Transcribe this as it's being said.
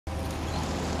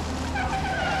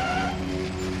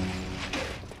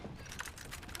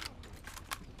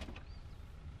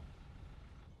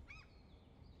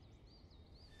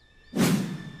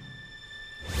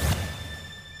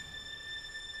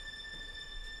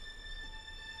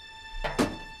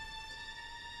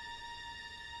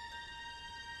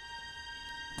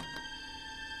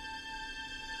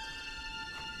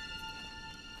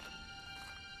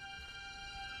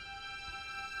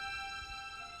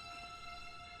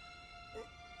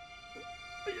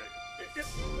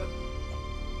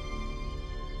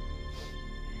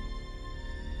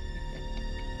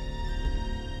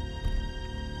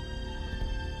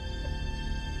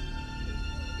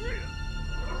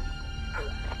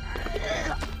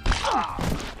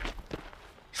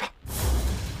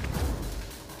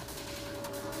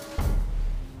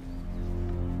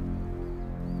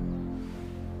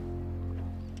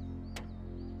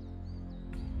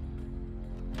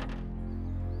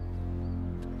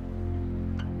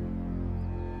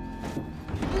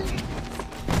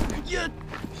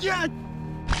呀！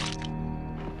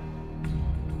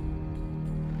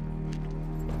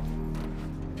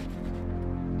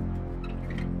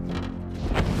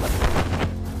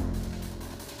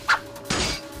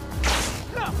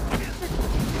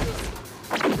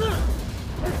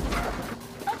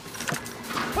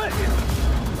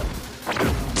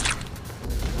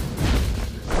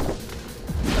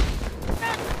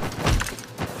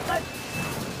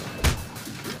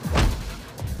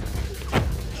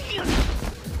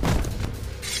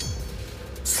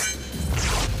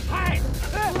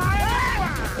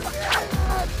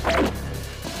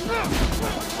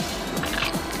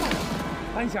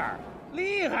潘仙儿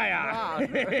厉害呀！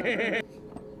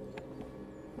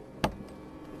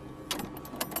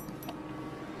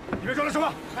你们装了什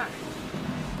么？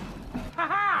哈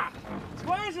哈，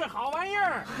全是好玩意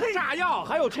儿，炸药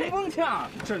还有冲锋枪。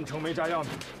镇城没炸药呢，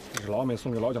这是老美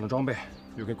送给老蒋的装备，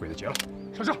又给鬼子劫了。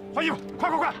上车，换衣服，快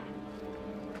快快！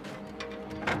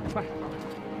快！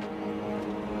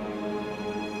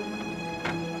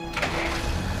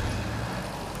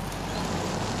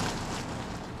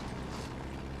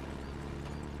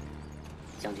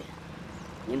将军，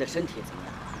您的身体怎么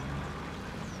样？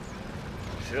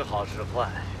时好时坏，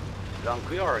让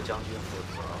桂二将军负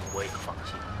责，我也放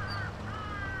心。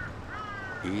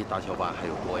离大小板还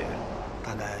有多远？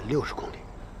大概60公里。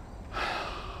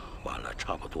晚了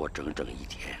差不多整整1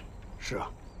天。是啊，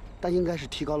但应该是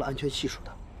提高了安全系数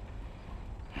的。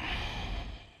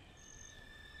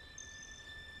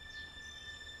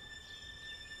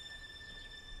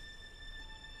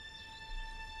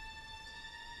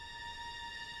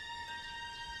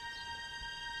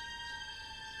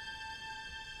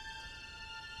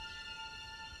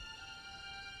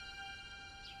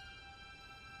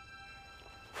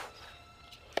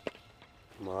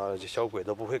妈的，这小鬼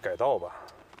子不会改道吧？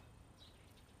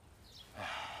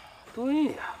对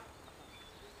呀，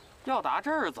要打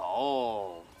这儿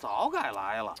走，早该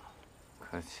来了。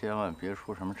可千万别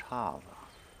出什么岔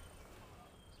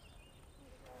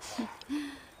子。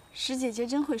石姐姐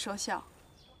真会说笑。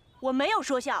我没有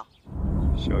说笑。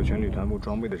小泉旅团部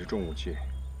装备的是重武器，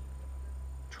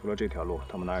除了这条路，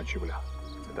他们哪也去不了。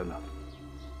再等等。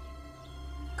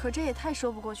可这也太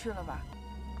说不过去了吧？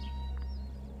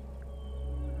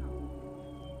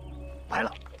来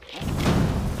了。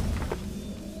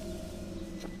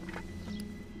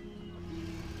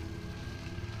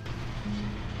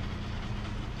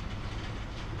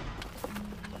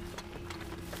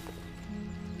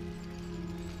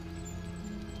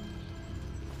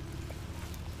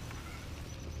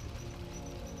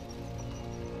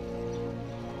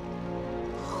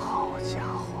好家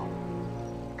伙，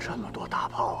这么多大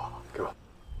炮啊！给我。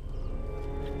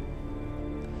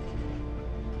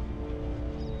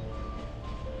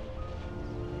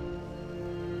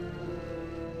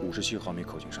57毫米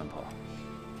口径山炮，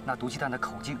那毒气弹的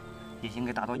口径也应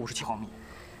该达到57毫米，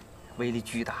威力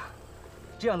巨大。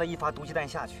这样的一发毒气弹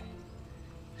下去，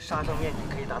杀伤面积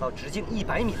可以达到直径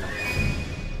100米的。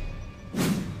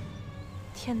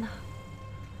天哪！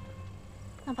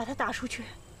那把它打出去，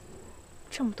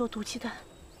这么多毒气弹，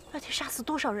那得杀死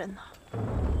多少人呢？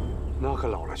那可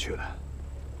老了去了。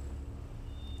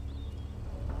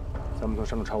咱们从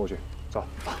山路插过去，走。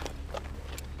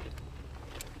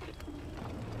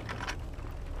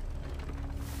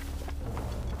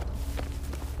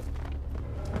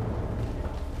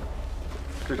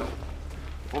队长，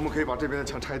我们可以把这边的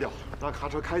墙拆掉，让卡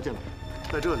车开进来，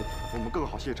在这里我们更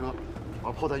好卸车，把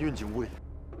炮弹运进屋里。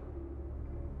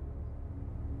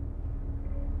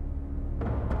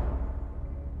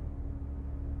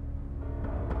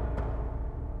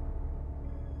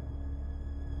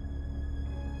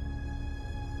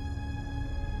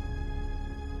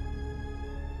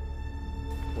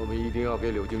我们一定要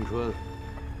给柳敬春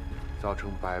造成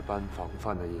百般防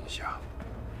范的印象。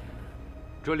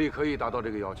这里可以达到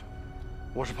这个要求。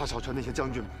我是怕小泉那些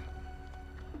将军们，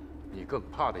你更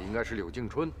怕的应该是柳敬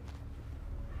春。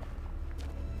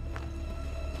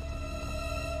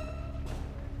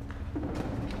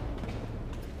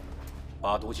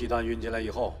把毒气弹运进来以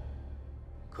后，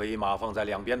可以码放在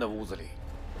两边的屋子里。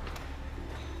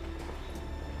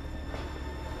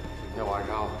今天晚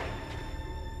上，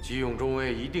急勇中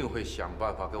尉一定会想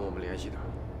办法跟我们联系的。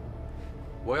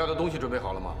我要的东西准备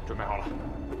好了吗？准备好了。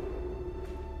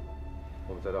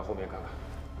我们再到后面看看。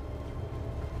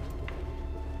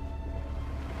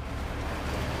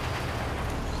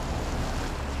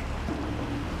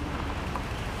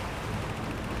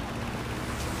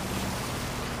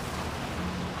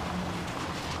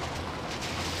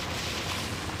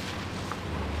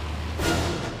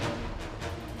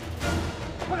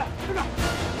快点，队长！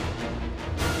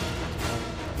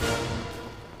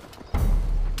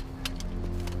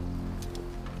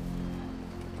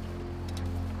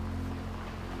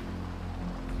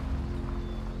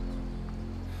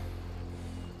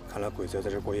看来鬼子要在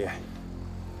这过夜。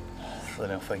司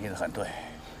令分析的很对。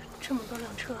这么多辆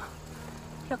车，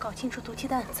要搞清楚毒气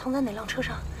弹藏在哪辆车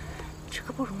上，这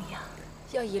可不容易啊！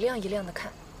要一辆一辆的看，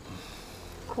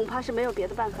恐怕是没有别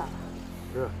的办法了。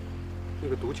不是，那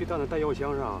个毒气弹的弹药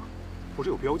箱上不是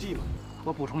有标记吗？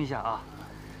我补充一下啊，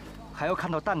还要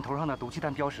看到弹头上的毒气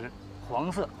弹标识，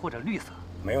黄色或者绿色。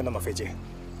没有那么费劲。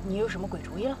你有什么鬼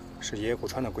主意了？是野谷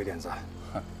川的鬼点子。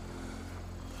哼，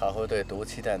他会对毒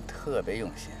气弹特别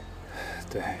用心。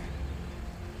对。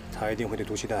 他一定会对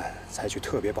毒气弹采取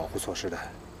特别保护措施的。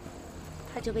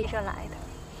他就为这来的。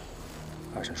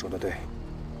二婶说的对，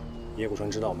野谷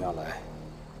川知道我们要来，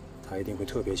他一定会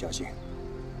特别小心。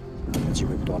机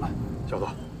会不多了，小子，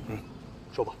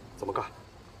说吧，怎么干？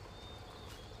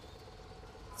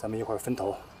咱们一会儿分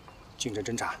头进城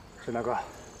侦查。沈大哥，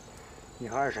你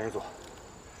和二婶一组；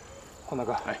黄大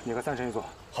哥，你和三婶一组。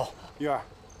好，玉儿，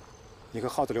你和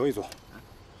耗子刘一组；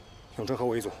永春和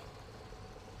我一组。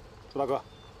朱大哥。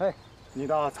 哎，你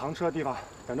到藏车的地方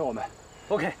等着我们。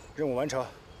OK， 任务完成，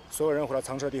所有人回到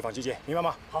藏车的地方集结，明白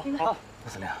吗？好，好。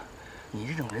司令，你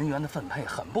这种人员的分配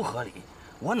很不合理，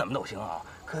我怎么都行啊，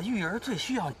可玉儿最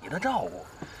需要你的照顾，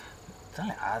咱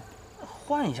俩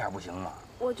换一下不行吗？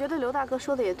我觉得刘大哥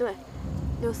说的也对，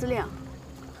刘司令，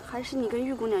还是你跟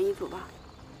玉姑娘一组吧。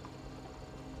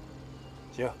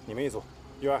行，你们一组。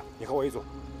玉儿，你和我一组。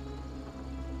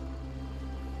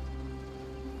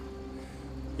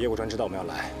 野谷川知道我们要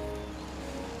来，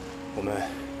我们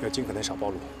要尽可能少暴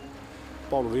露，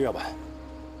暴露的越晚，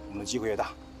我们的机会越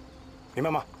大，明白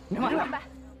吗？明白。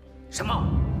什么？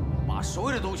把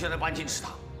所有的毒气弹搬进食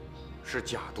堂？是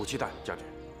假毒气弹，将军。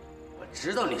我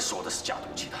知道你说的是假毒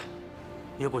气弹。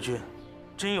野国军，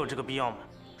真有这个必要吗？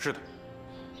是的。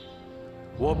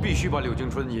我必须把柳敬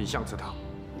春引向祠堂。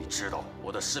你知道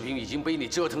我的士兵已经被你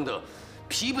折腾得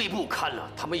疲惫不堪了，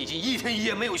他们已经一天一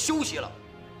夜没有休息了。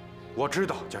 我知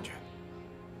道，将军。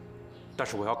但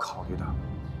是我要考虑的，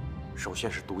首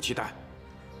先是毒气弹。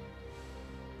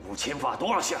 5000发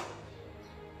多少下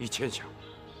？1000下。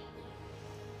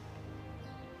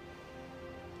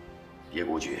野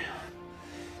国军，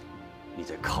你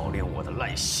在考验我的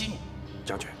耐心。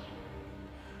将军，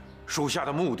属下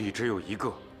的目的只有一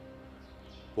个，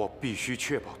我必须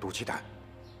确保毒气弹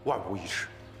万无一失。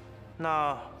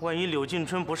那万一柳敬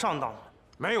春不上当呢？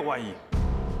没有万一。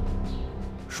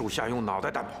 属下用脑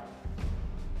袋担保。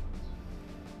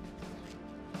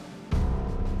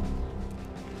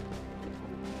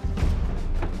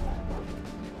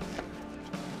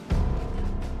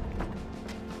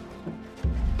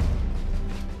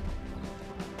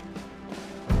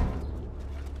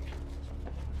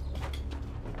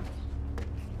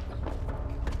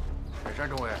北山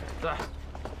中尉，在。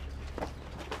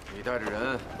你带着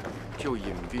人就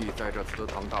隐蔽在这祠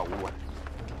堂大屋外。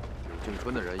 敬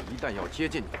春的人一旦要接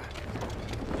近你们，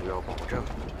就要保证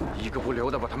一个不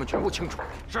留的把他们全部清除。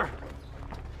是。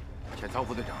前仓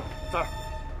副队长在。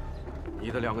你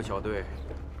的2个小队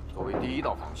作为第1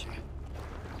道防线，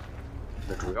你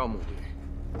的主要目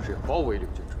的是要包围柳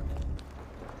敬春。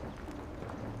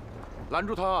拦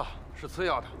住他是次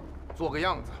要的，做个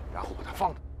样子，然后把他放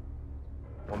了。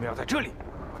我们要在这里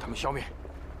把他们消灭。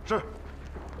是。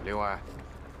另外，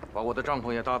把我的帐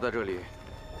篷也搭在这里。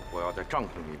 我要在帐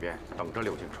篷里边等着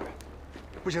柳敬春。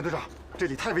不行，队长，这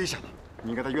里太危险了，你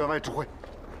应该在院外指挥。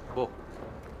不，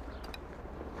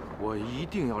我一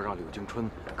定要让柳敬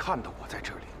春看到我在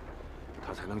这里，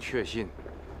他才能确信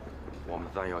我们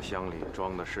弹药箱里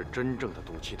装的是真正的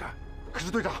毒气弹。可是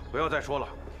队长，不要再说了，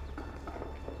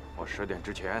我10点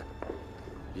之前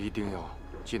一定要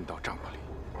进到帐篷里。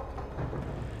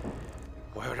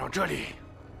我要让这里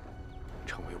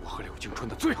成为我和柳敬春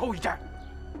的最后一战。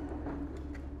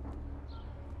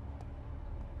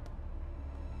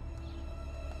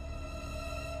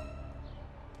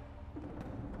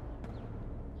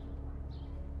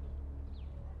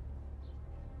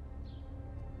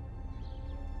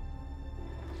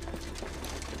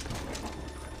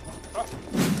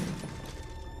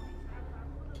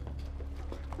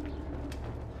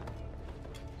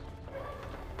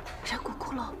 山谷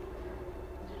骷髅，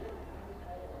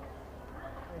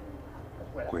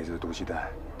鬼子的毒气弹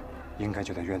应该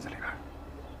就在院子里边。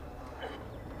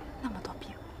那么多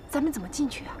兵，咱们怎么进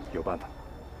去啊？有办法。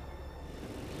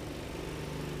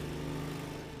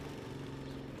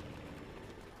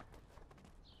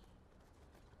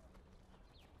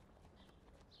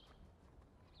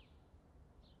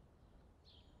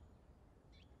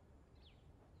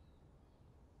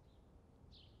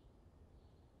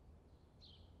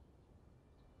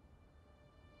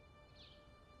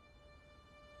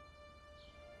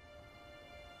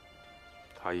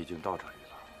他已经到这里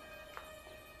了。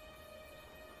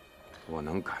我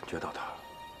能感觉到他，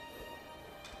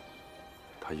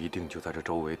他一定就在这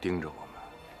周围盯着我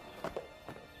们。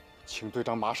请队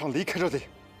长马上离开这里。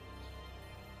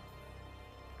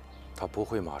他不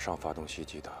会马上发动袭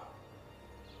击的，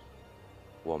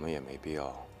我们也没必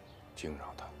要惊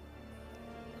扰他。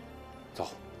走。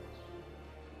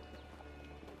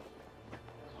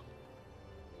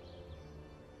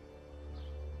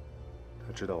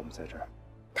他知道我们在这儿。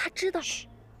他知道。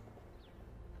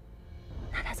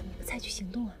那他怎么不采取行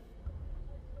动啊？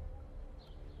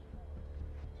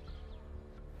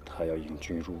他要引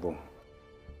军入瓮。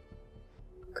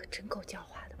可真够狡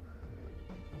猾的。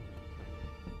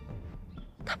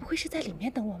他不会是在里面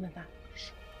等我们吧？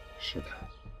是的。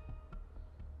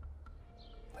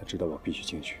他知道我必须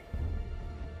进去。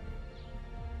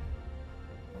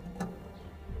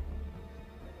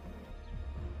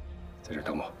在这儿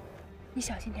等我。你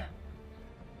小心点。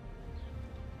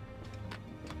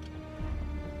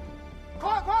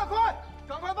快！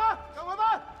赶快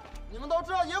搬！你们都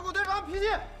知道野虎队长的脾气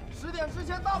，10点之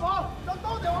前大跑，咱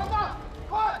都得完蛋！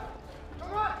快！赶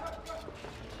快！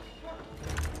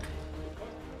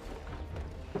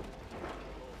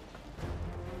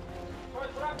快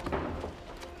出来！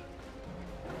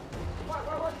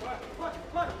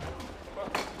快！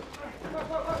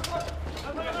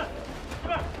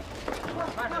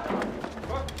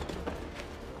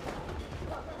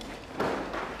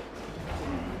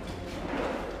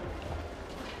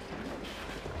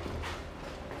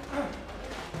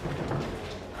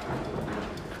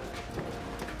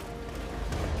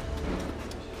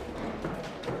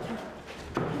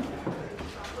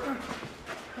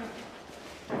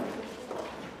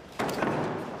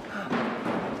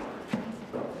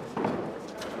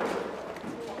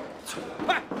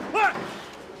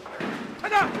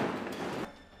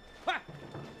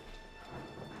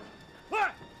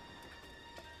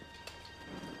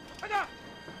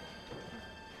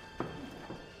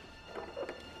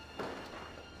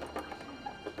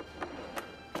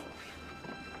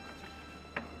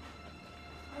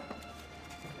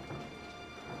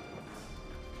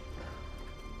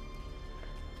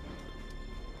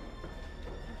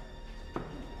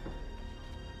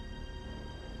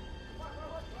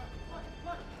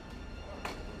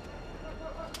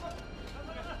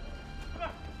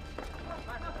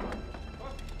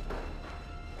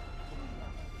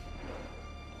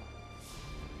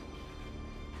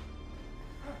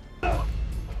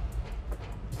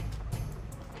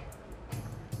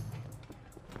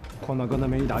矿难哥那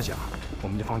边一打响，我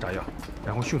们就放炸药，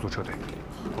然后迅速撤退。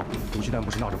好，毒气弹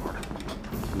不是闹着玩的。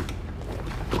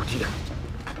多机的，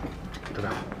准备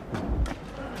好。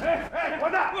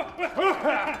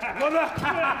王子，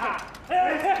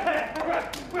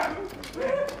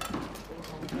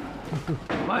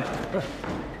慢。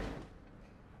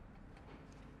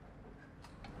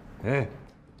哎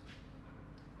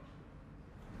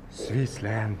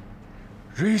，Switzerland，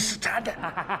 瑞士站的。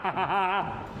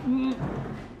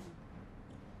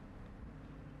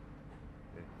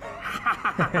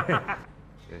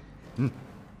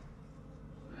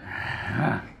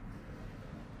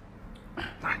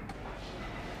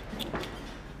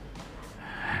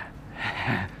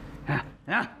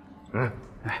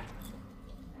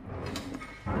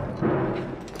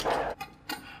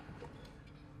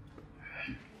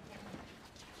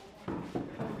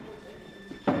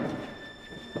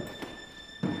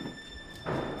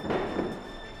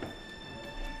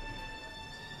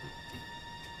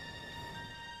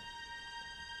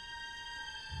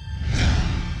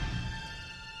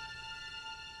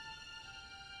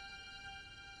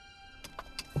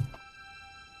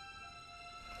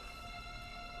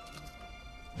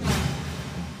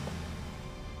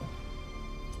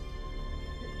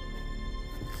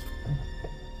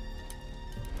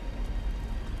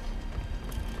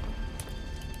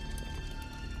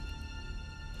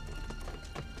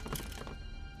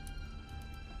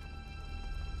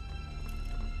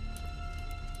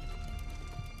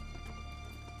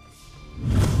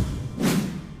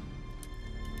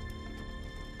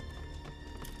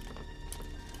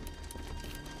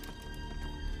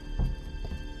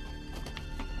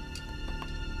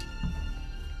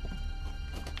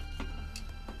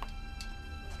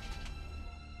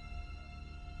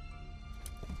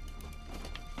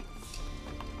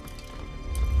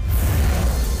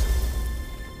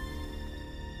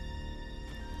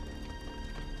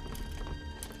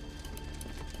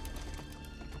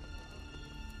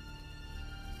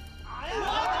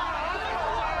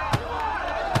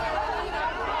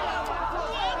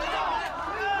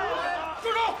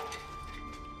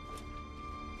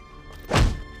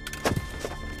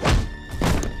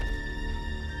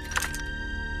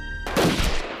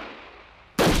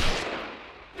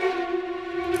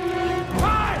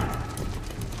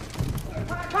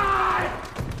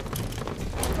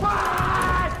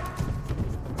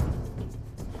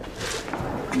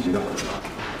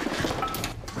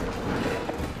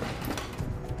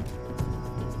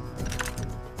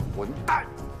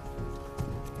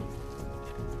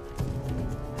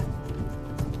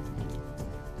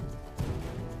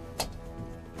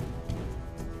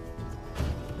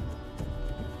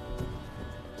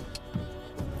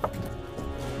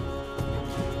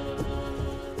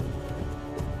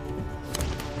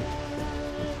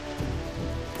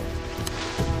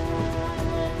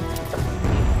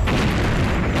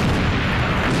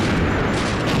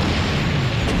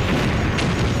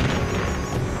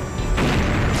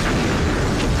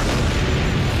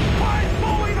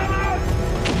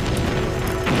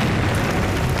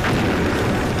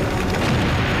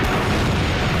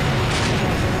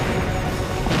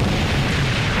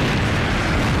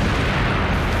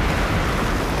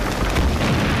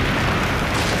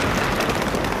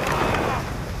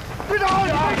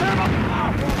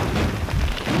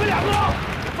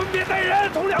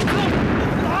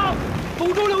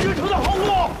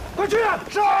快去！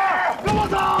是，跟我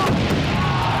走！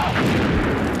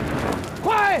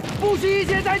快，不惜一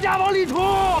切代价往里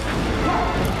冲！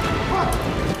快！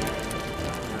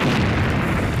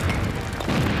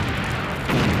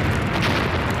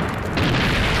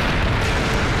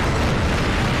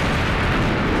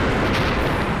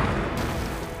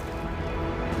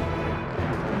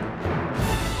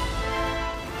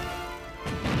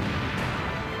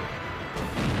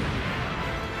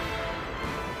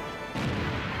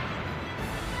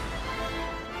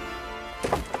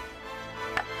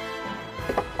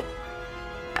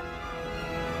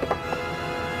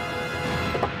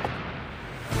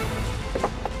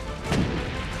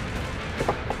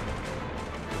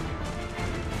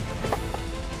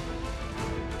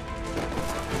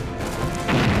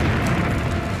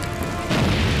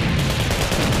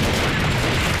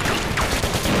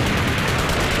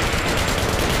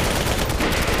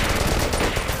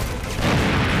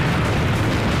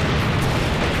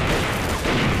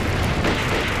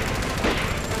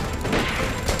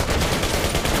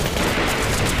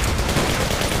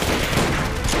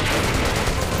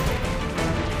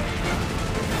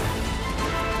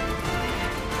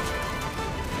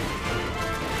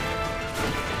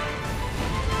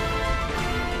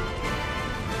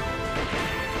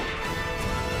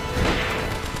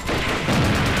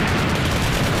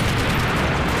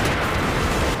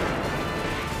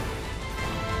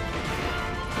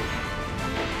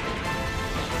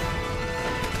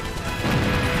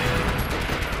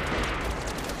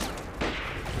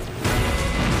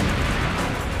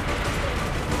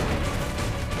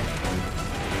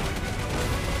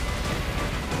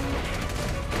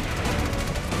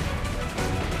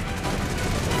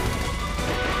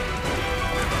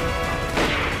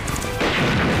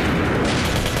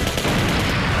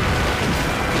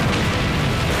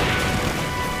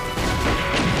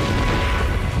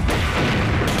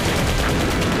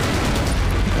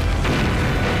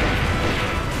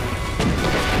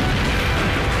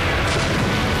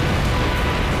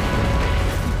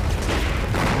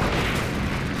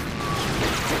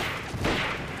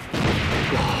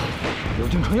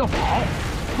 要跑！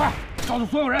快，告诉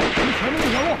所有人，从前面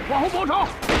那条路往后包抄！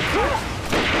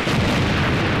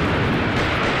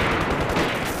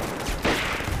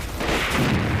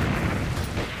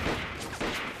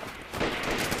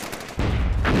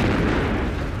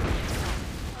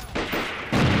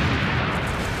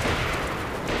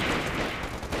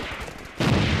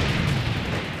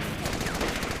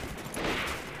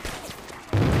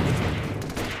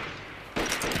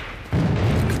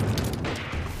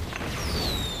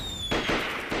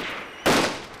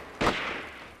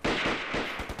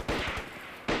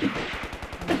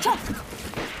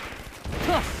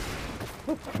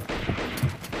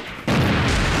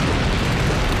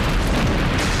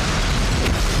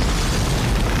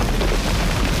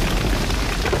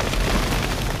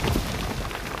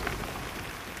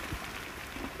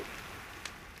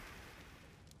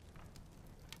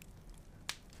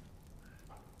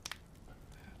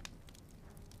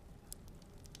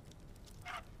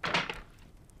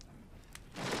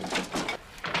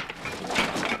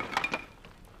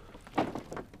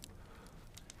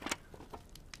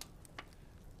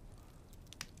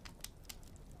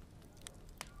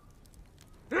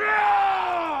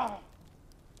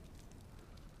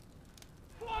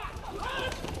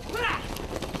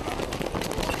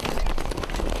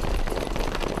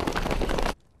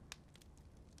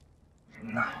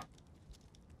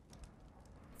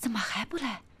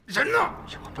人呢？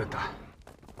什么笨蛋！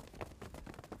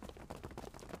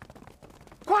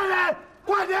快点，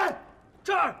快点！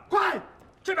这儿，快，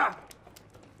这边！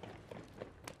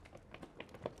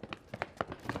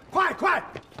快快！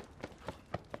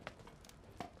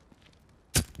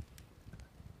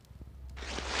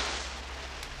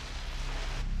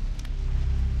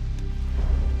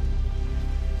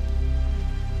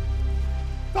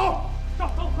走，走，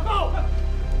走，走！ 快点！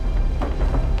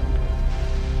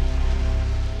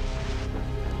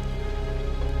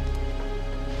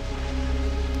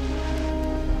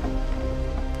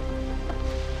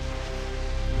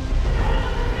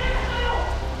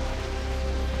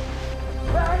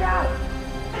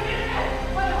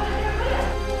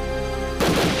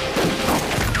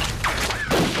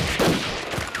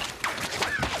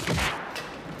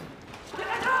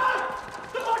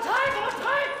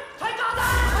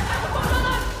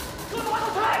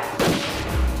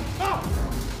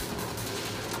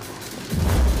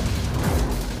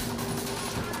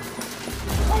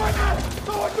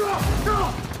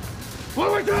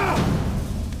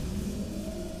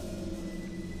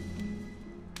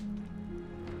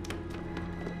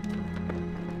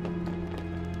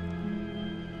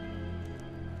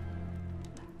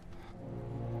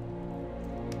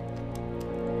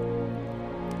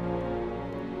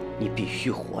你必须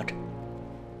活着。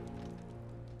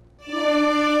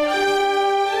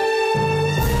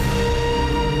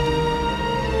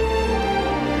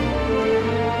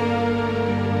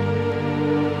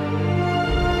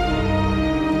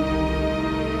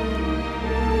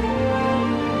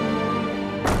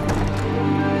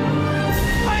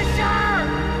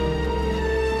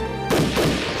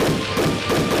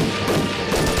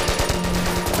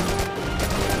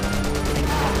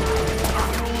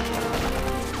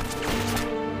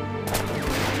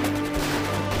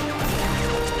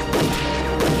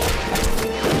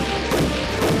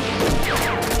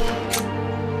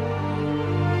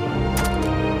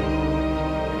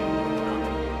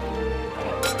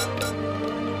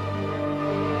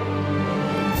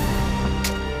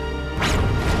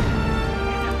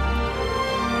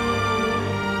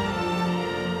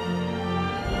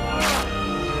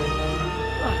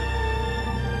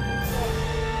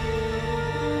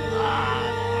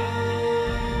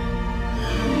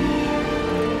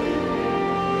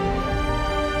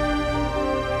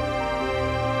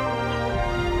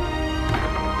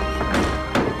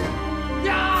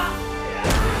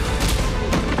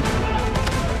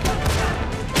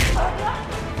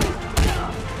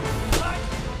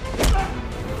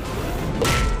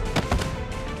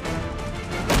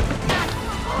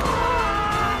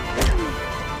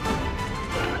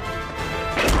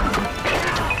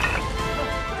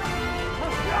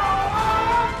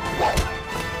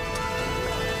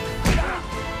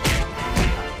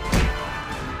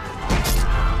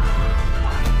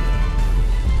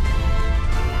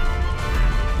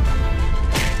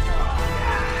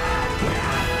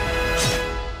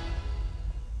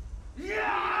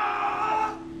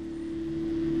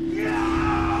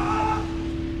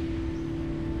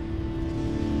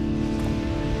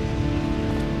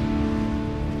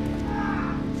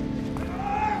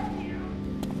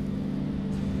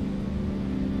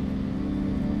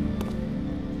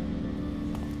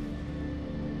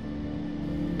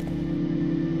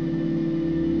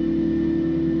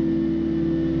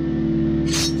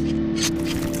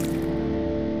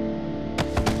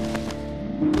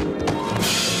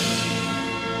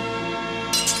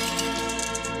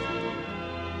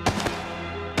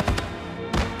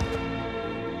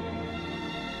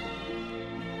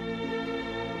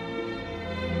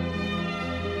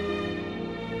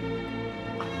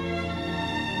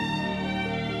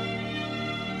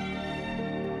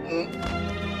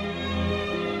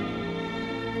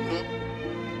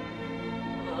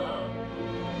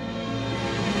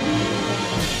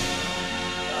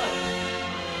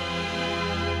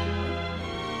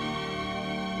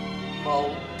毛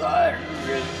大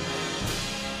人，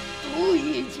读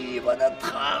一句把那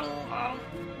汤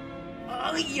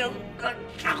应个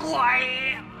踹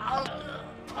呀！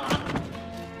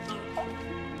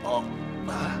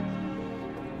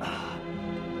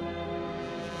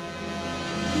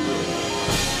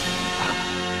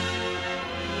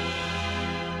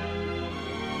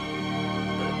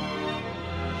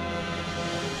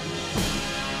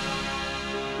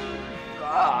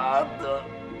杀的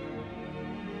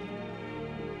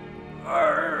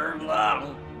二郎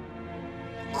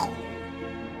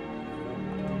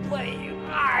为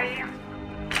爱呀！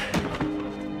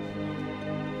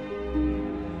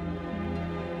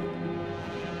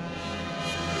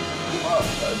我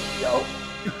要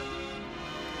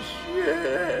血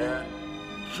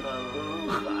成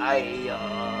海呀！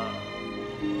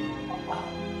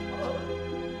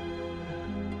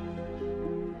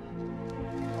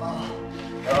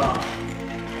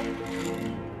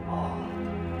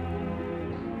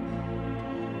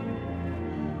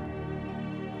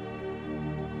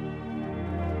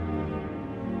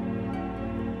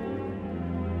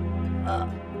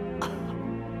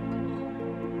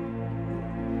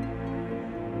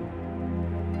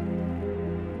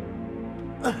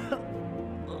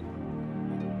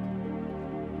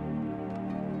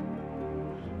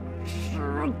尸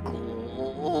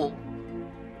骨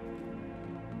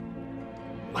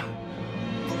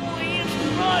对称。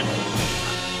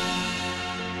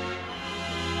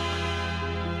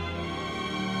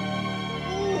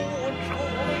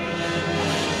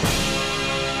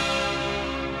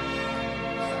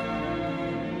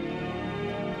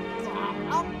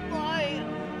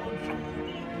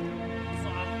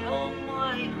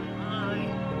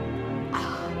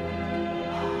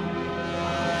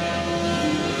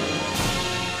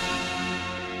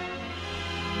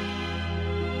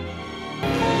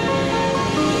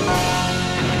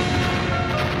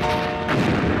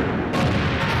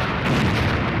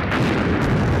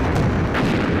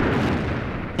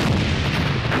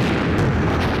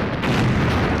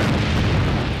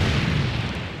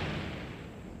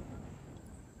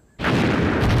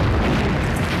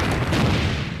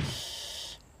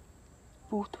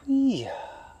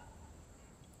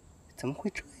怎么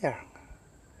会这样啊？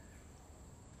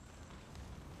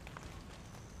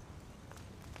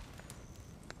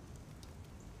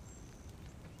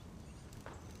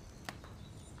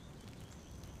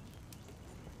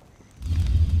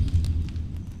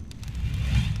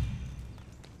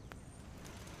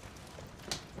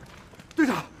队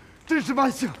长，真是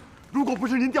万幸！如果不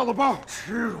是您掉了包，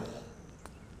耻辱！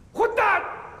混蛋！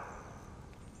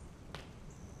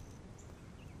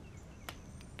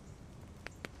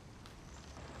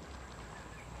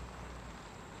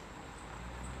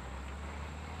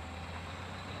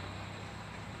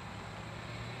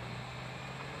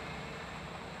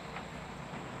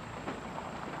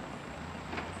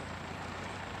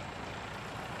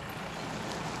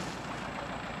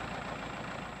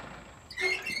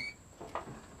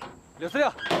刘司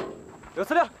令，刘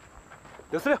司令，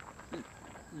刘司令，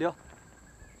刘，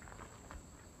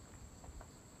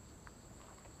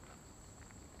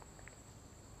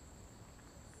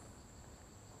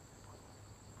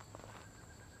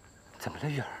怎么了，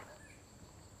玉儿？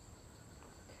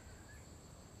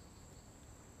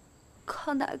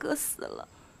康大哥死了。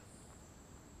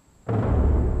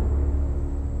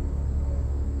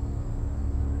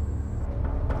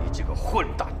你这个混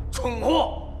蛋、蠢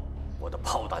货！ 我的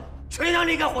炮弹全让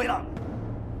你给毁了！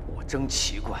我真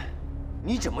奇怪，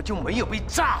你怎么就没有被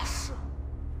炸死？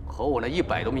和我那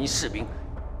100多名士兵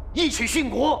一起殉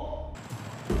国！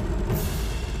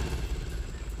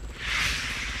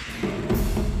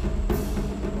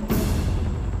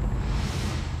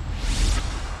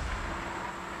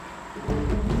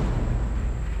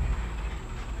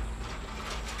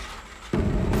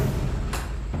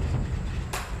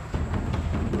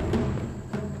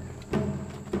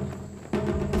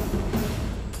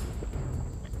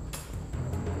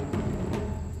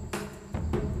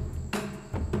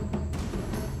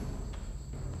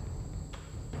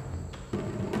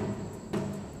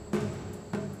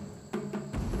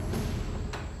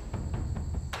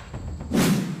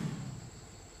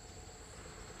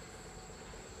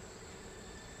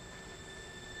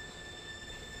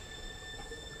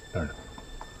那儿呢。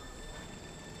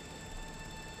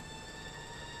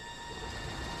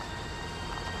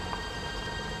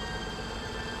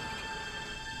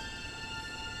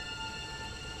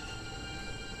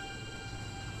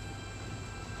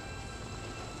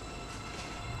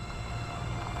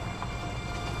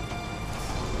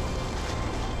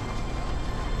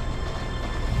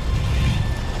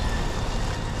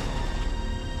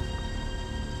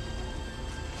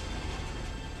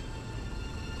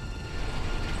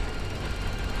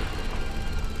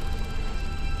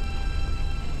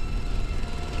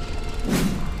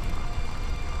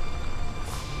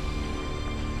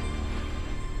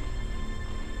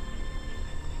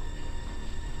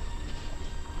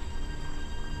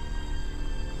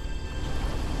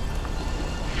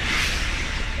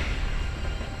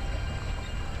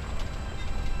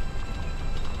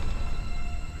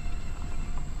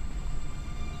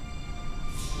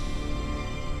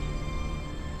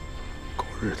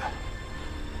日的，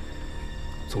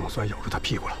总算咬住他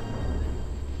屁股了。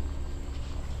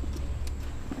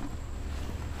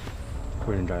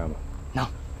会扔炸药吗？能，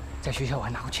在学校我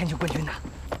还拿过铅球冠军呢。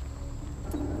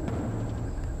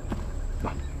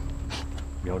那，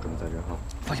瞄准在这啊！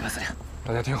放心吧，司令。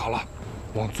大家听好了，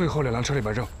往最后2辆车里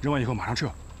边扔，扔完以后马上撤，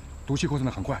毒气扩散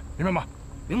的很快，明白吗？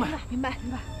明白，明白，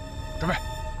明白。准备。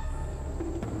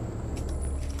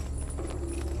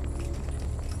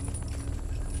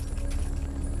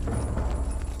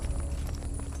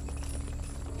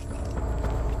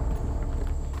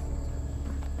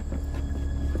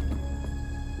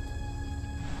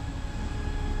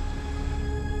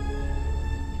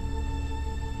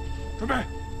 准备。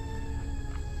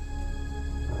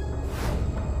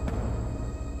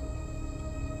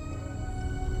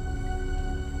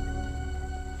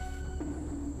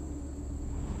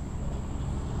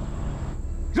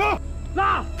扔！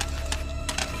拉！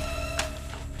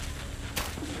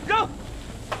扔！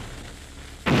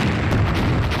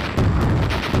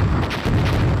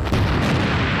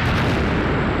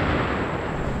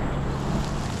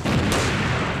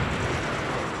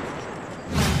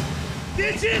第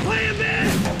7快迎兵！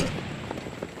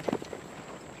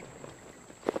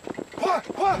快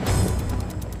快！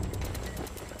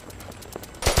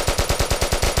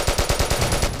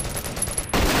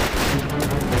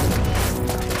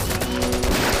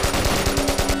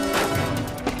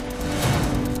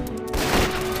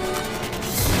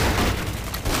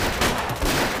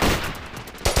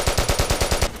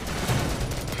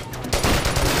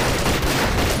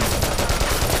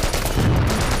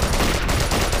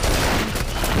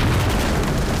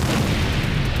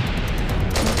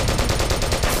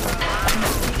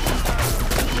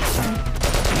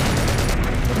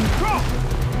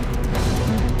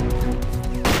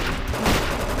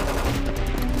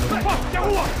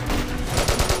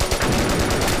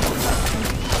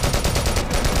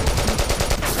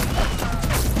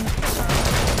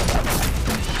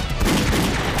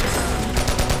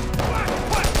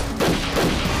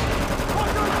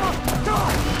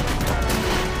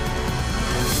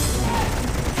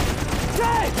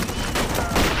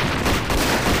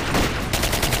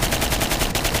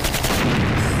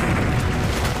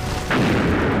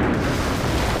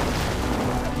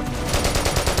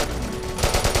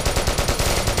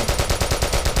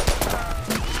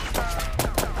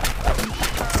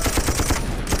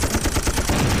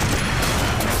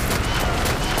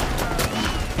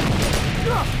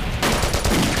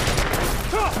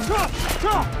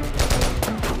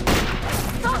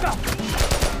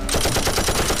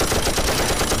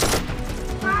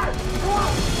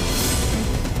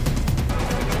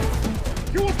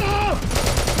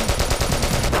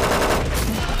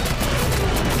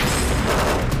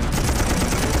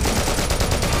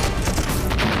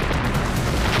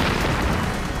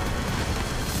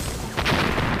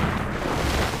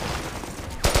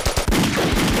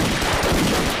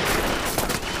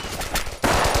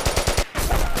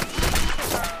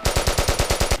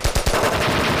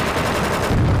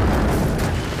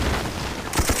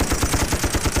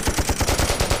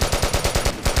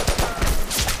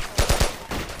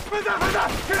还在！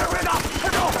这两位打，快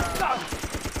走！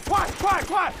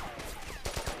快！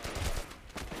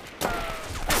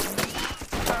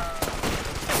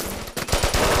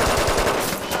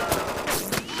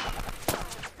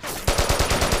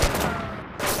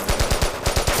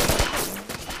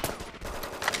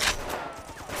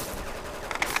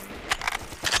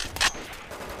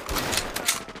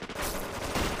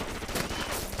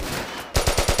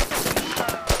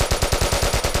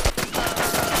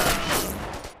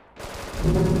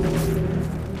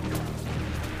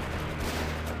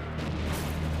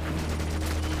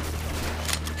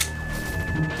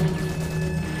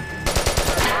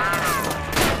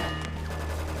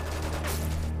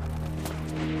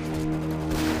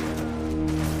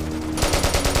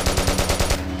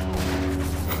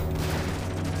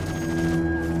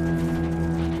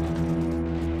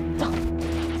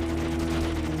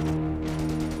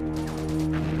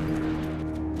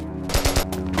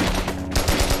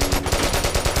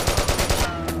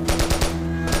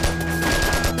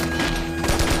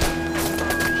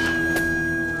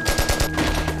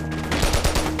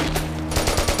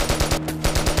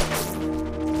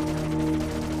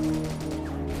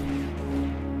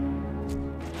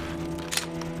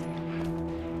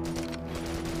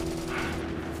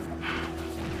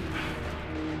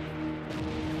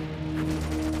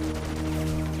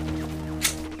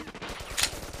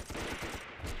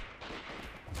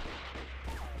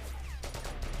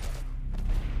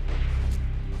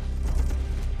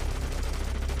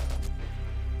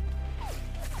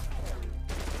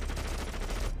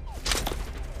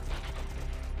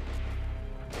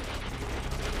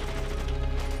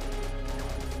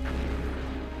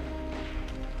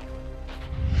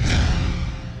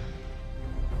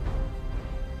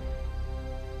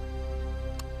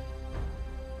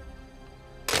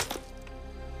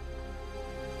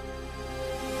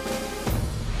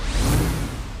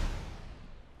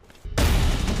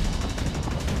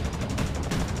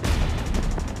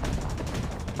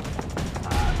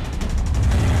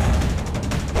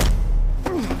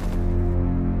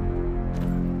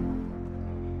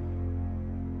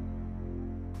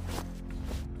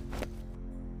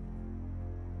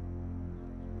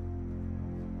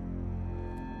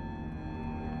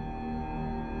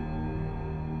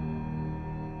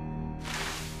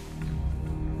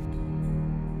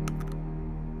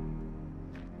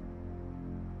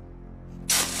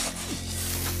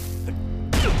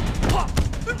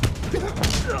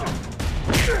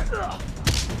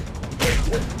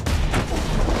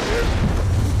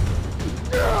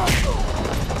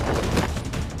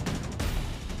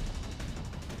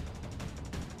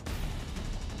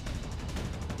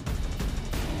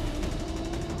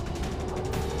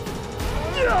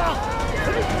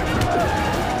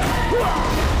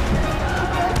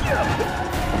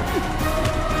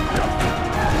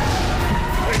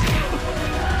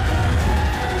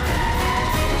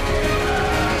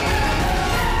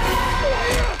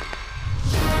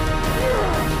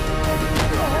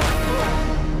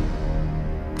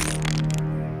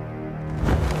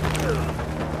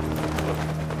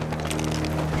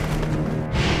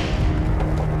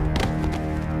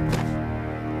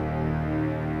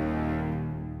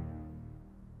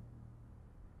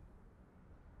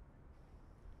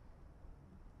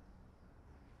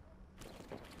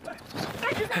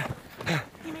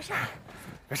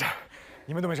 没事，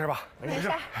你们都没事吧？没事，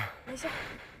没事。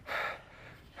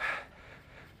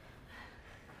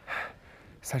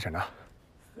三婶呢？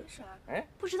三婶，哎，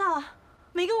不知道啊，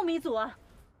没跟我们一组啊。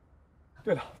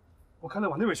对了，我看他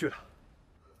往那边去了。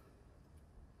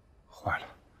坏了，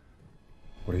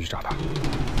我得去找他。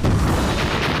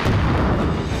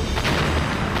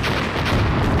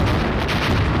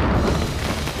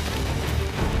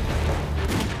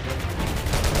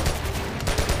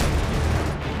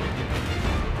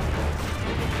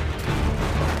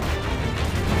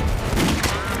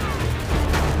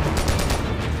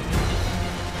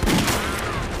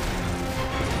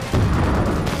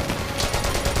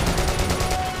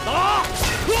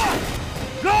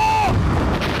 走！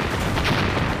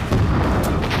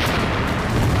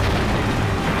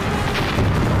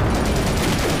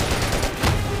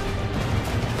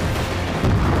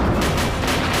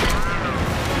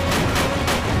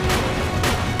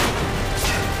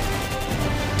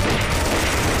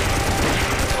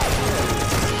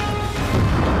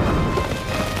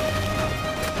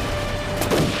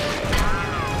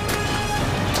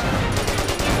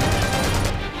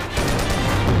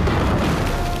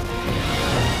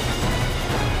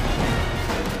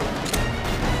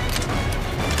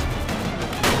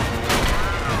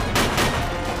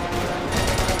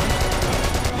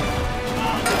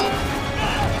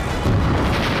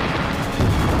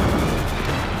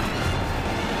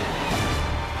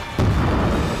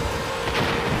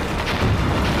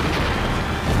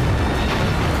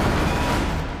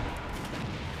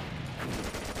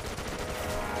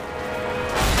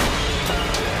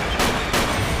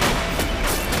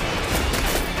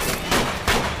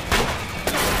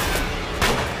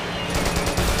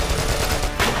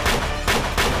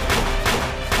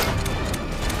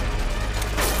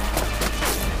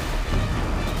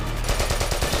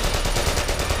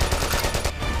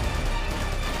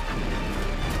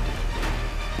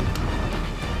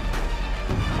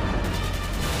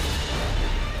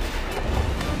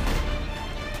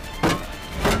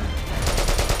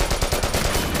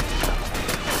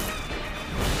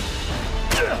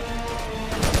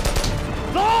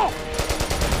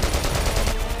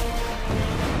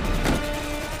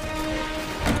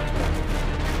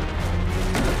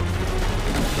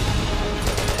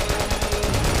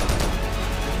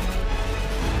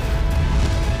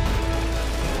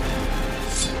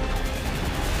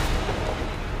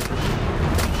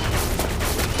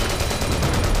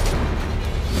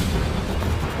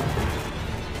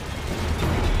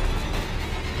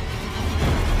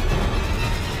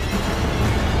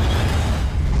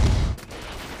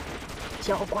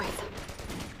小鬼子，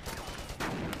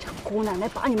这姑奶奶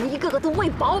把你们一个个都喂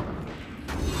饱！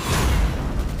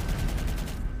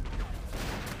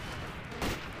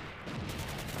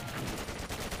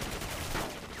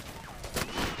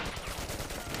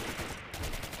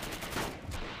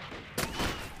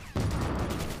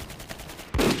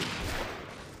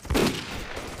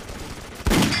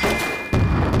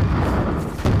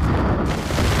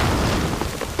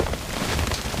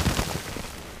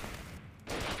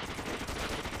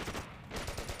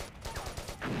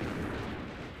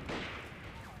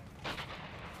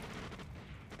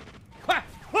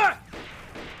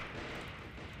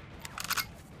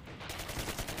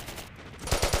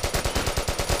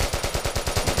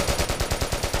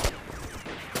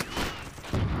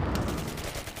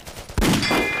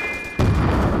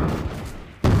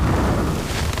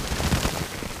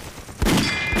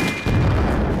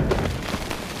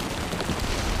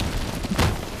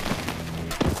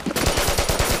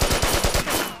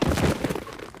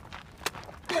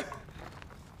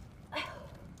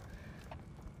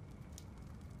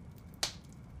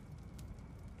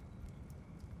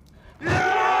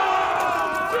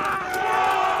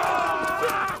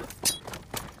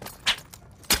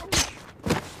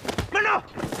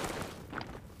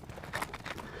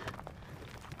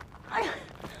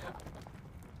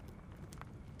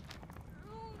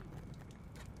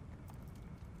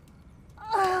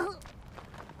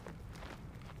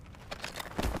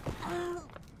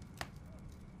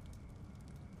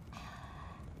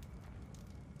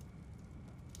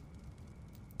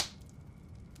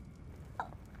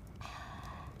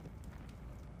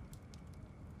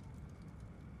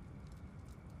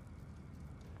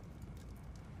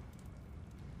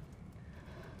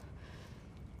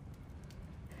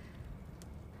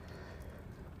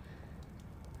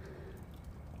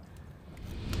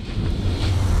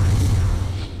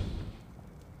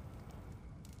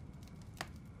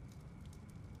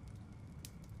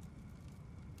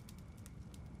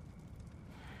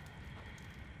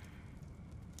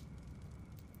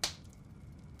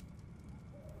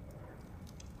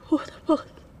我的梦，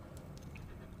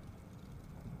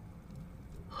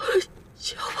我的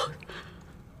小梦。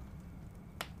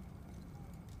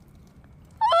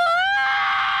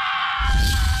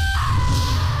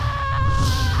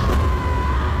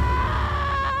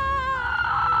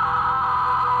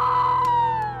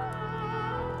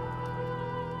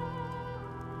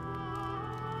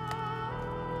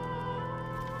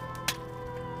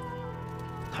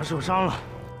他受伤了，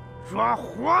抓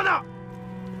活的。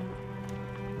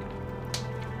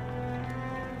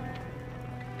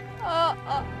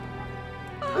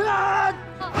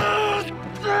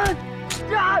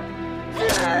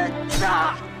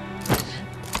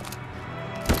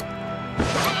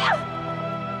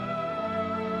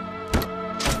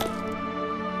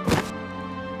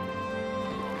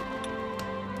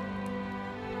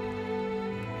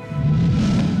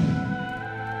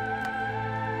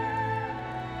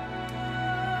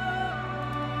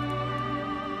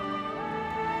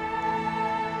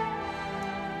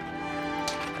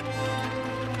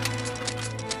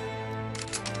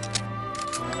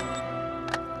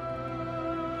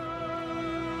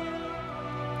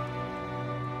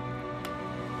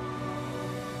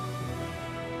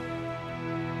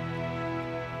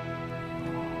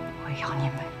 我要你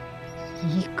们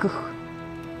一个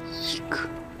一个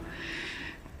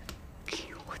给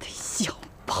我的小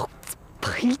豹子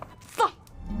陪葬！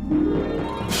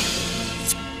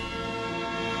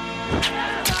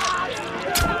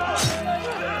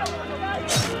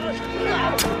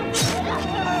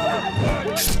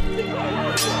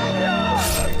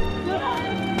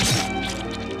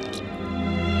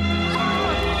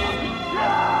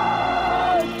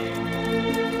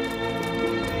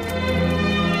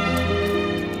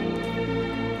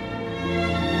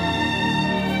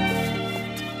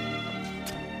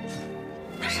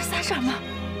什么？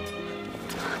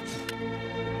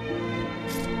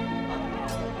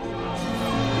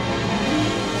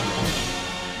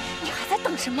你还在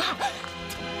等什么？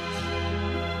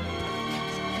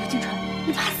刘金川，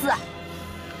你怕死？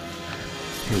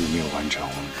任务没有完成，我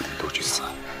们不能都去死。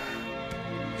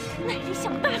那你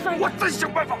想办法呀！我再想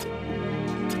办法。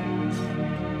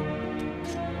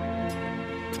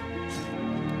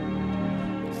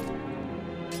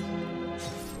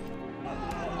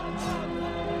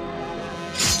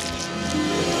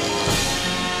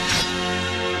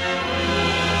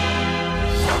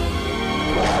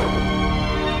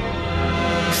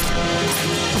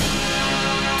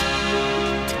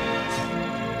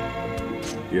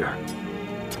 月儿，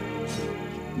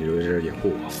你留在这儿掩护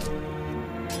我，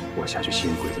我下去吸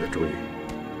引鬼子的注意。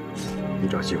你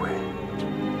找机会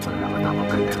把那两个大炮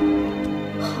干掉。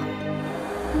好。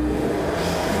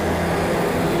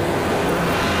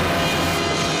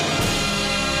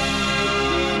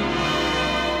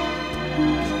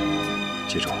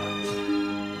记住，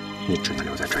你只能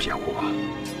留在这儿掩护我，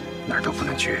哪儿都不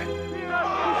能去。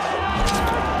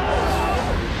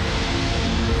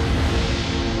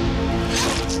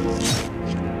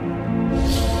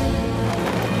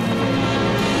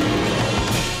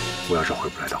 我要是回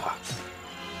不来的话，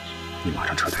你马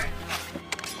上撤退。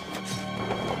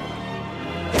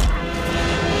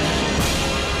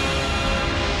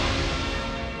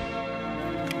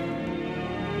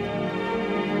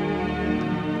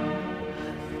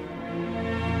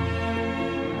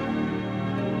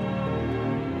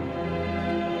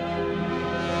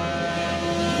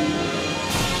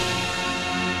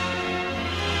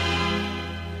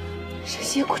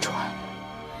是野骨传。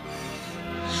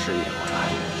是野骨传。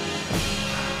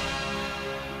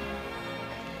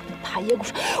 怕野骨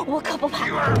传，我可不怕。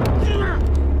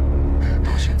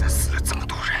到现在死了这么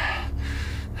多人，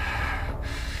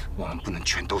我们不能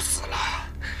全都死了。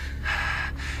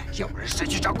要不然谁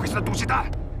去找鬼子的毒气弹？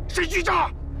谁去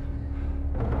找？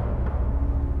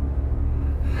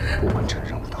不完成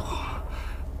任务的话，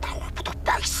大伙不都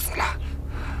白死了？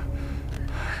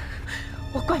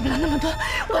我管不了那么多，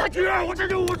我要女儿，我这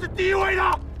任务是第一位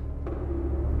的。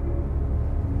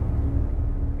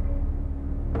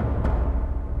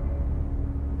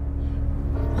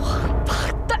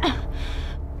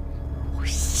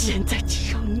 现在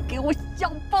就让你给我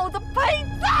小豹子陪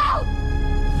葬！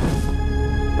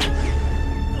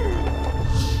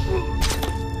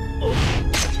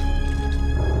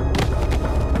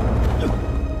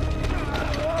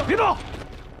别动！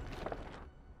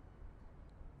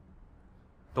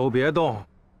都别动！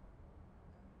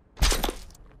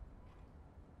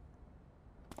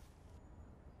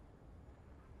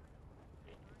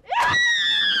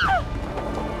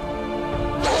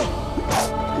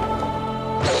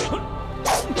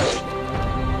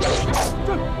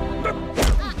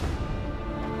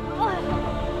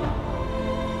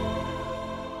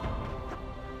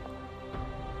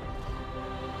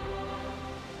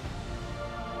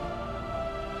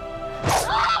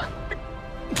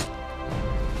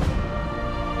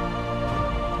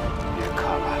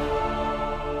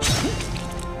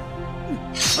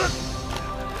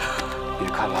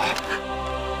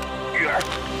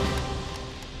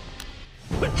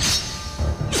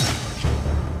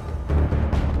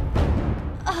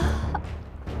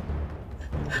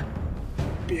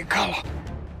别看了。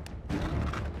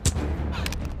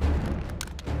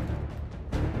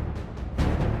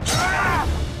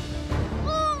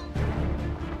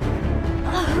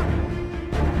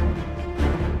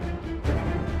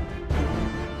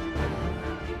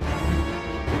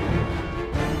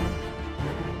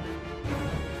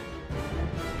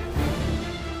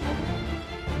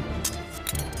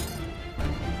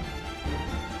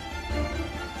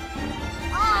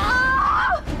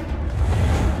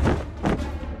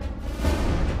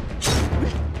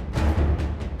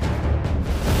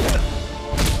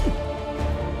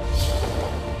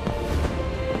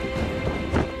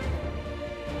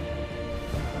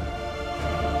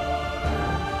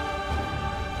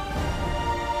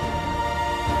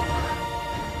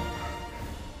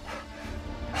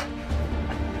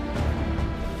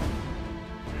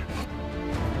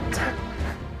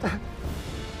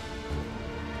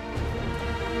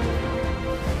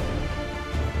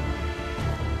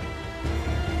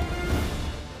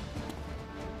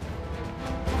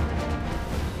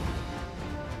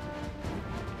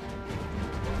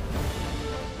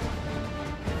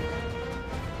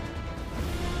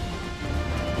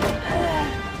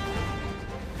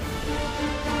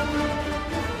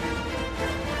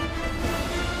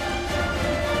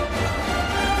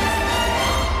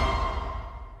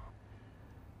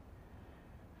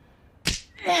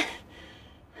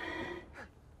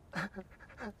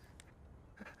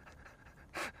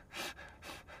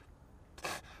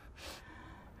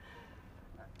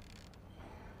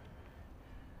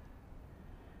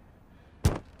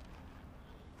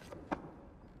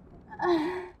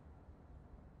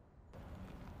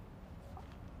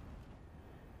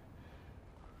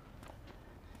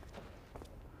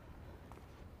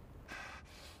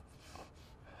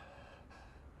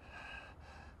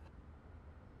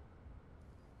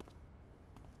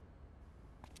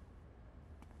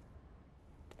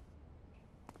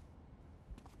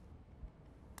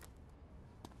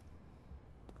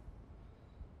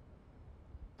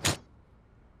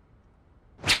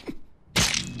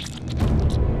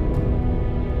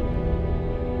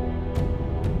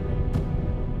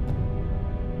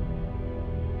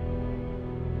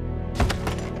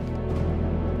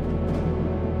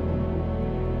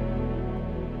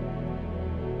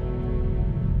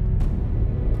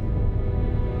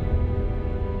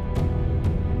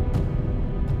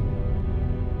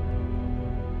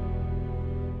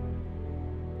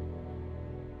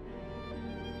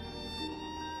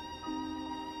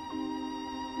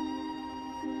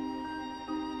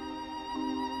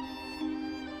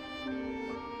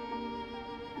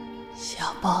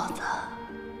小豹子，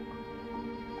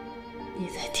你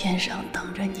在天上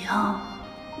等着娘，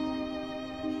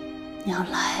娘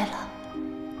来了，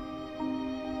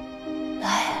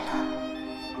来了。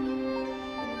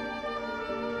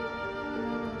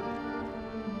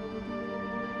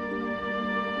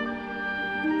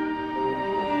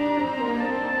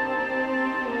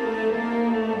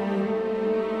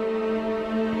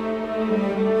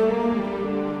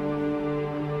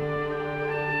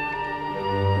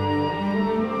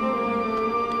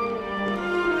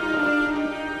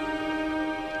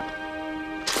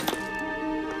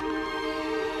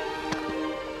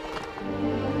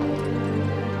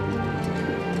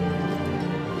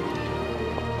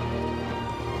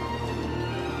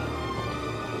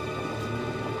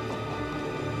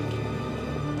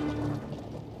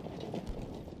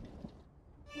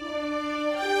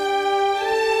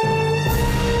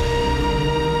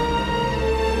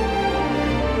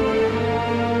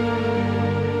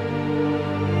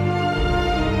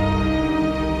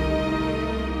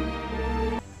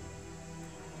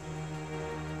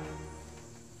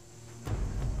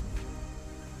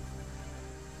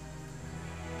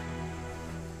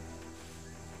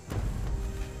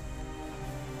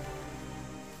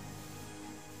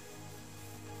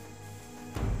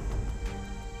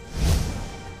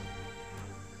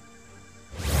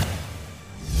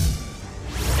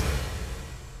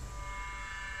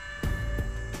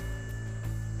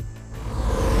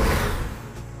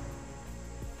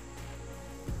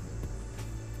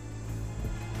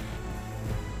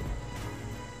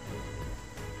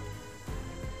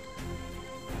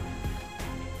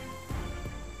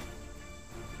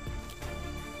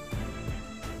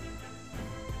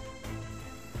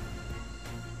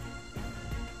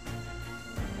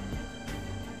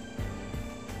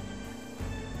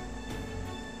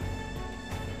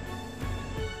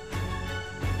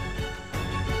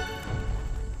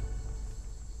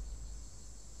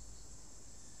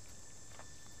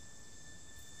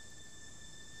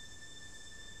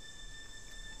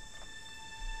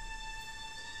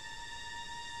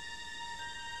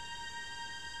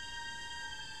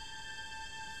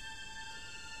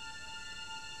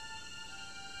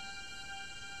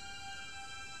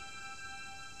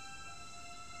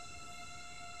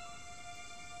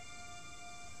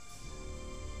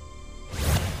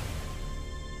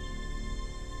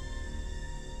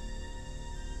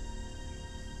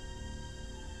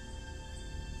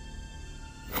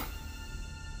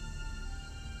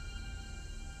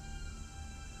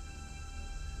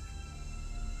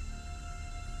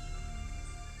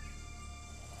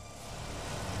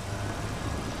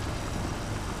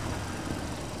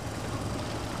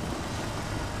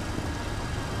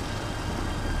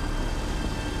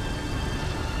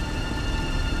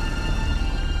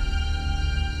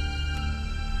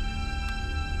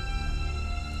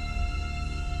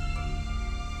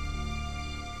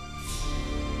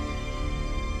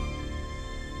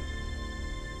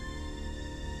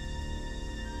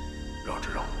让之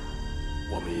让，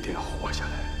我们一定要活下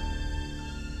来。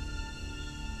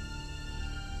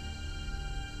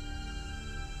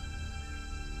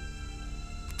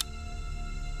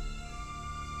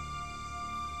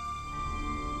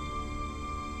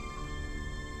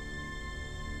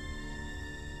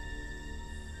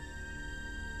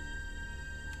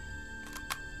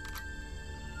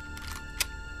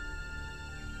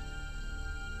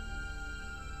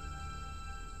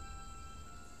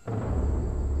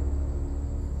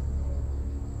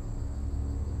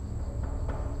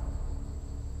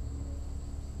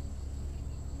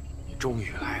终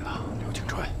于来了，刘景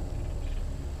春。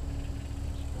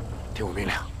听我命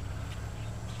令，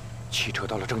汽车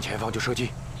到了正前方就射击，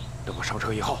等我上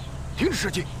车以后停止射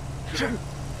击。是。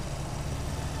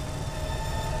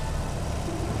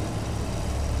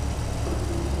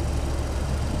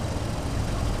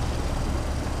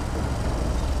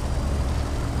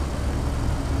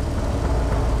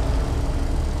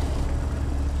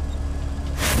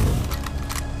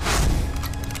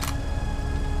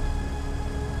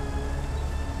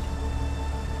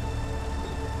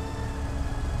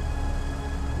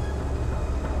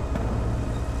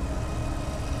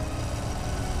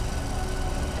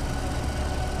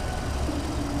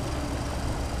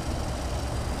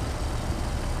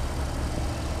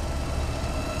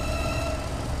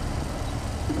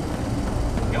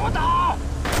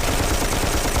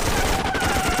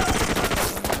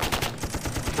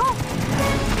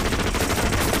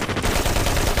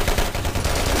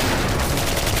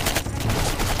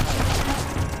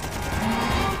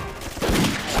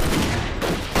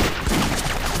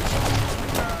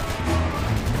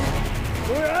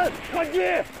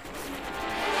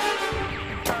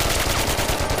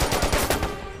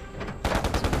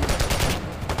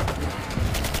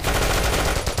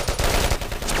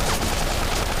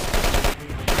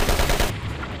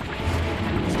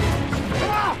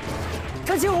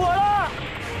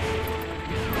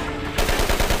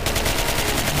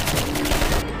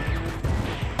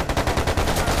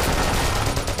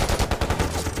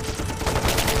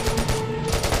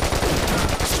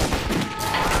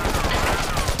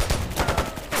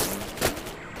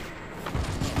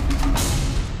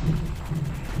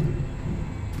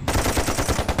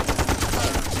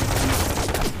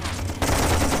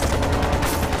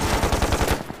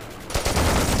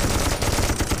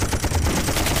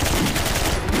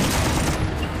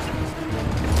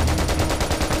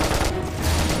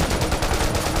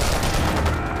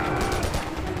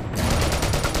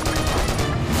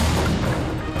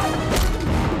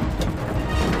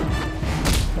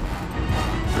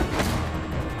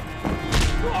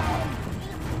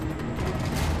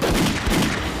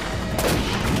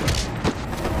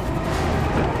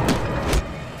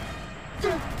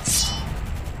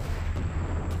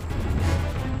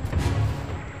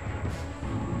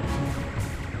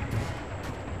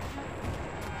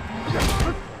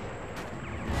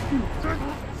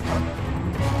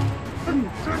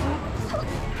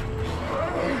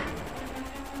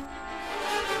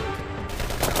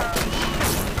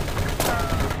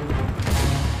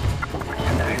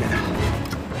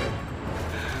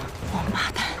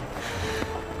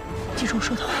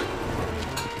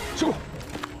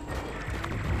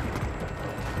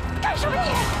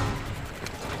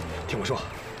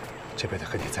这辈子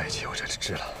和你在一起，我真是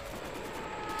值了。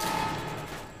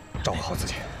照顾好自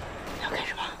己。你要干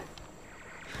什么？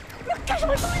你要干什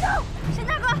么？注意到，沈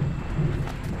大哥，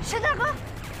沈大哥。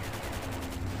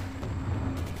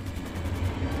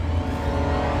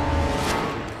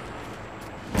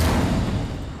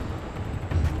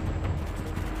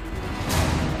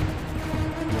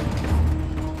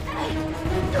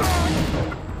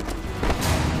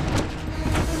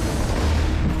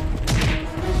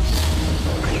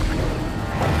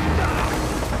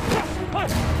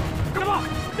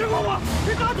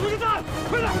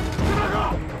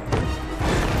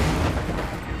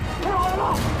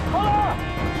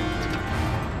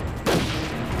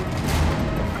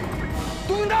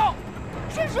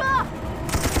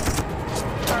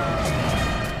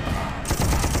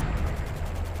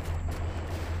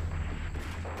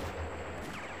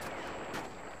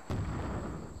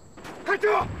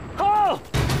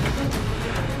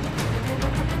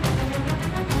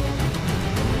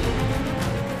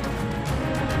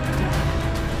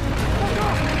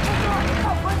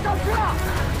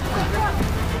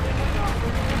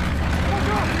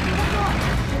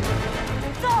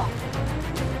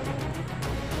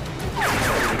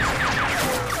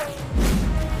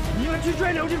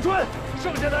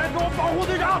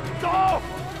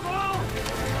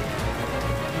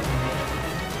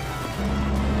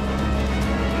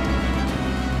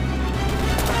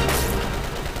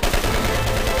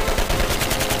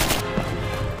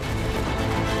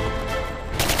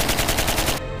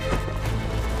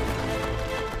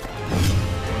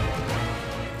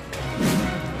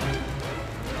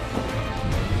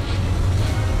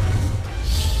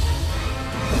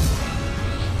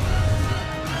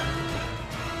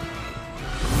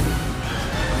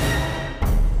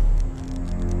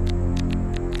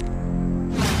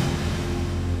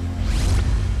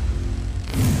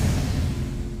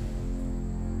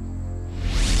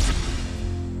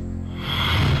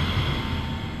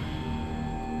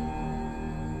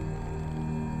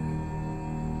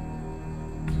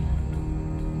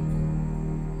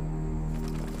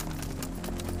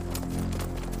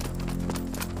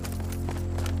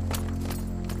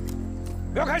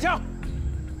 不要开枪！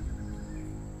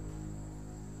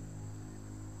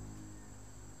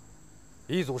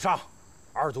一组上，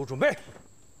二组准备。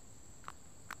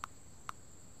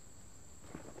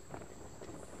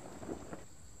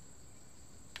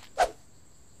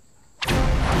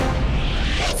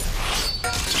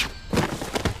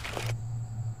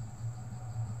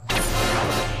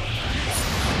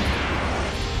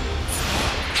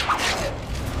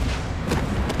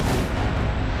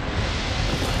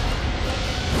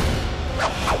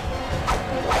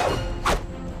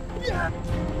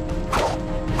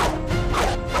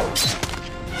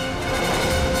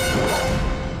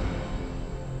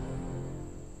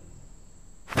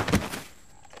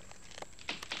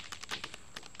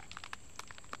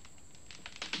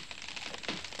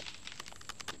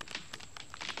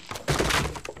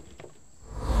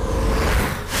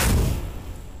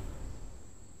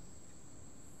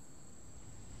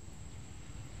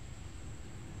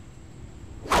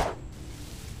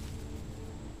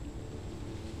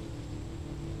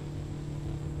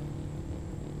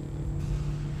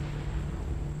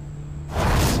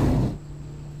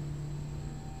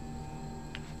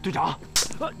队长，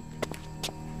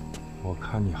我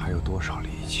看你还有多少力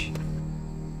气？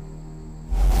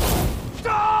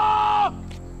杀！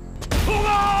冲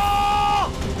啊！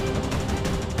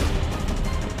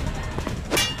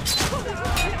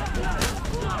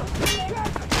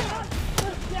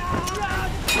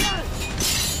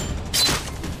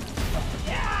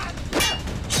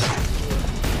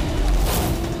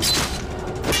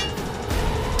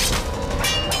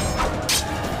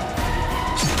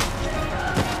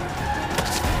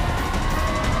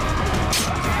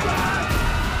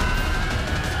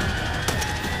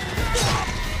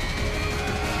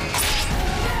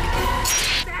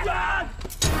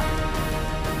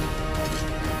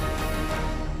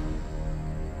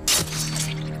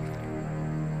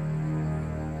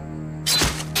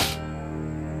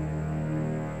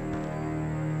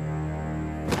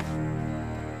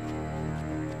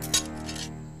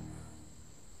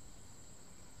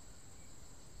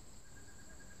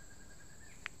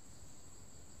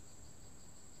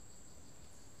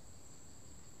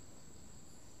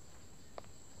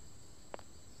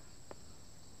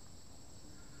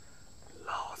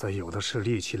老子有的是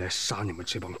力气来杀你们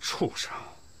这帮畜生。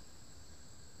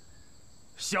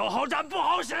消耗战不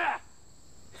好使，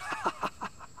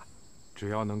只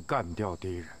要能干掉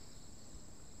敌人，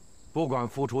不管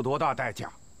付出多大代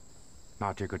价，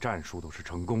那这个战术都是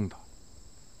成功的。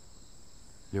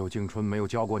柳敬春没有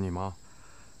教过你吗？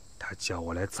他教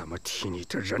我来怎么剃你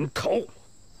这人头。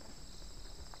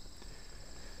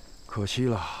可惜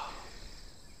了，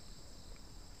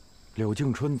柳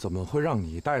敬春怎么会让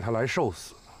你带他来受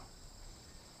死呢？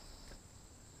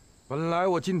本来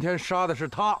我今天杀的是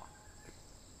他，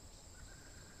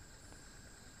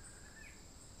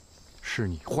是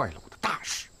你坏了我的大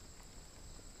事。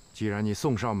既然你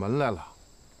送上门来了，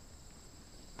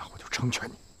那我就成全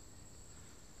你。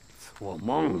做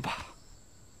梦吧！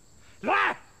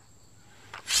来！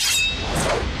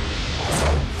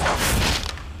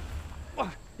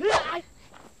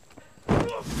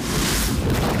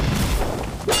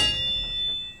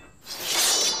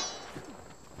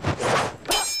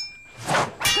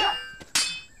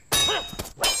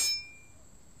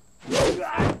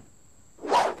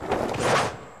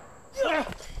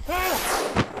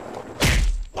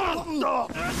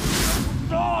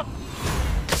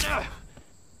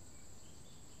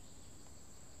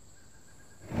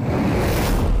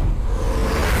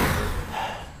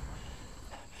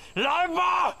来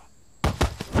吧！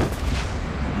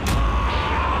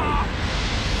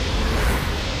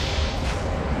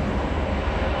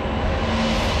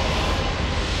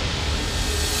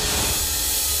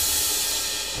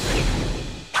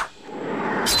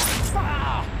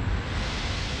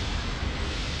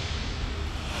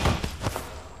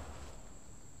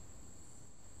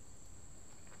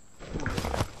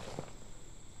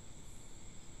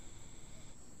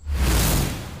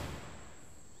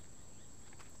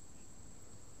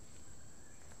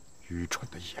愚蠢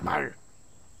的野蛮人！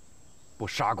不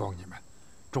杀光你们，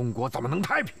中国怎么能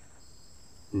太平？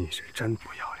你是真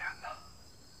不要脸呐！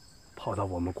跑到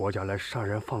我们国家来杀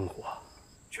人放火，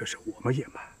却是我们野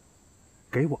蛮，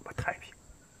给我们太平。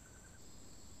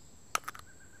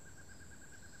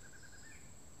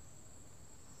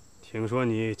听说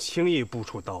你轻易不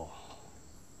出刀，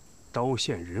刀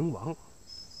陷人亡。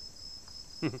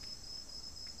哼哼！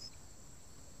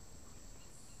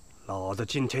老子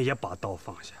今天也把刀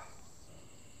放下。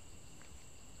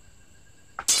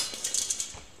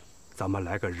咱们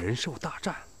来个人兽大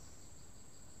战，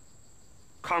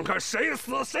看看谁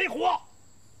死谁活！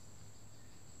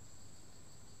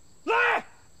来，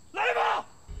来吧！